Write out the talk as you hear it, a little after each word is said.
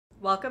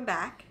Welcome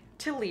back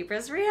to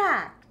Libras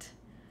React.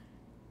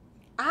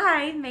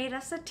 I made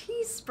us a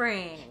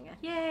TeeSpring.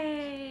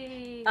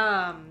 Yay!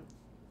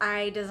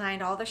 I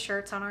designed all the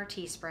shirts on our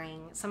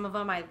TeeSpring. Some of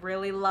them I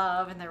really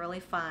love and they're really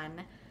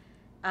fun.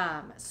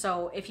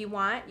 So if you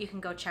want, you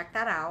can go check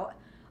that out.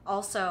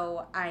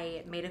 Also,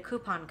 I made a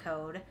coupon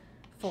code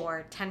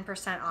for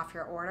 10% off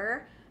your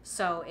order.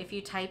 So if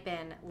you type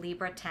in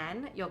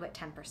Libra10, you'll get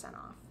 10%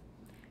 off.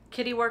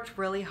 Kitty worked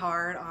really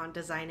hard on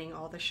designing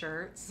all the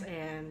shirts,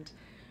 and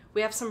we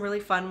have some really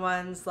fun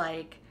ones,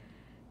 like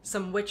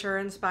some Witcher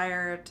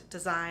inspired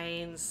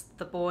designs,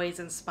 the boys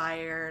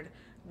inspired.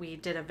 We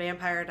did a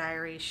Vampire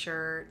Diaries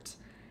shirt,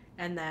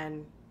 and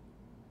then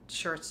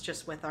shirts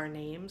just with our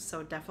names,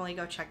 so definitely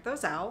go check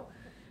those out.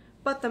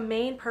 But the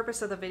main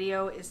purpose of the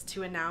video is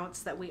to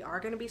announce that we are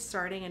going to be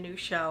starting a new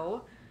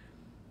show.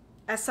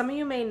 As some of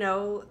you may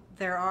know,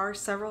 there are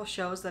several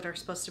shows that are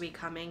supposed to be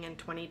coming in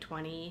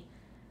 2020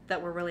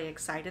 that we're really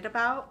excited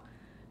about.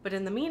 But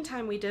in the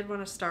meantime, we did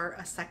want to start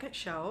a second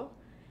show,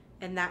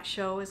 and that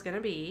show is going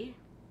to be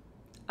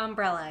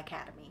Umbrella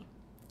Academy.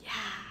 Yeah.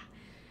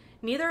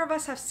 Neither of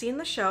us have seen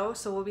the show,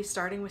 so we'll be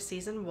starting with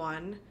season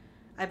 1.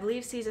 I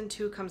believe season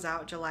 2 comes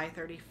out July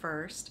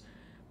 31st,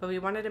 but we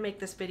wanted to make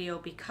this video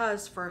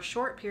because for a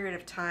short period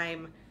of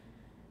time,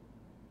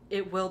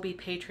 it will be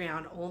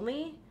Patreon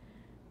only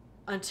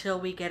until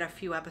we get a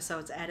few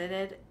episodes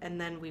edited, and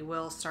then we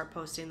will start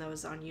posting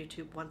those on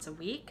YouTube once a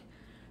week.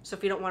 So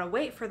if you don't want to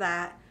wait for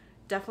that,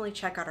 definitely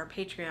check out our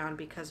Patreon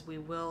because we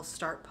will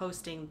start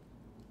posting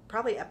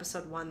probably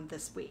episode 1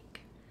 this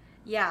week.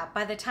 Yeah,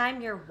 by the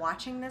time you're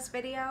watching this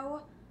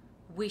video,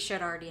 we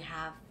should already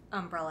have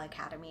Umbrella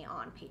Academy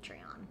on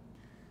Patreon.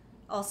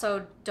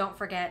 Also, don't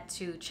forget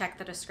to check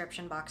the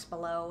description box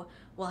below.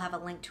 We'll have a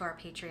link to our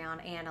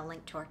Patreon and a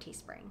link to our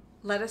TeeSpring.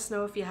 Let us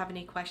know if you have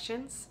any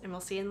questions, and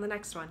we'll see you in the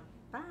next one.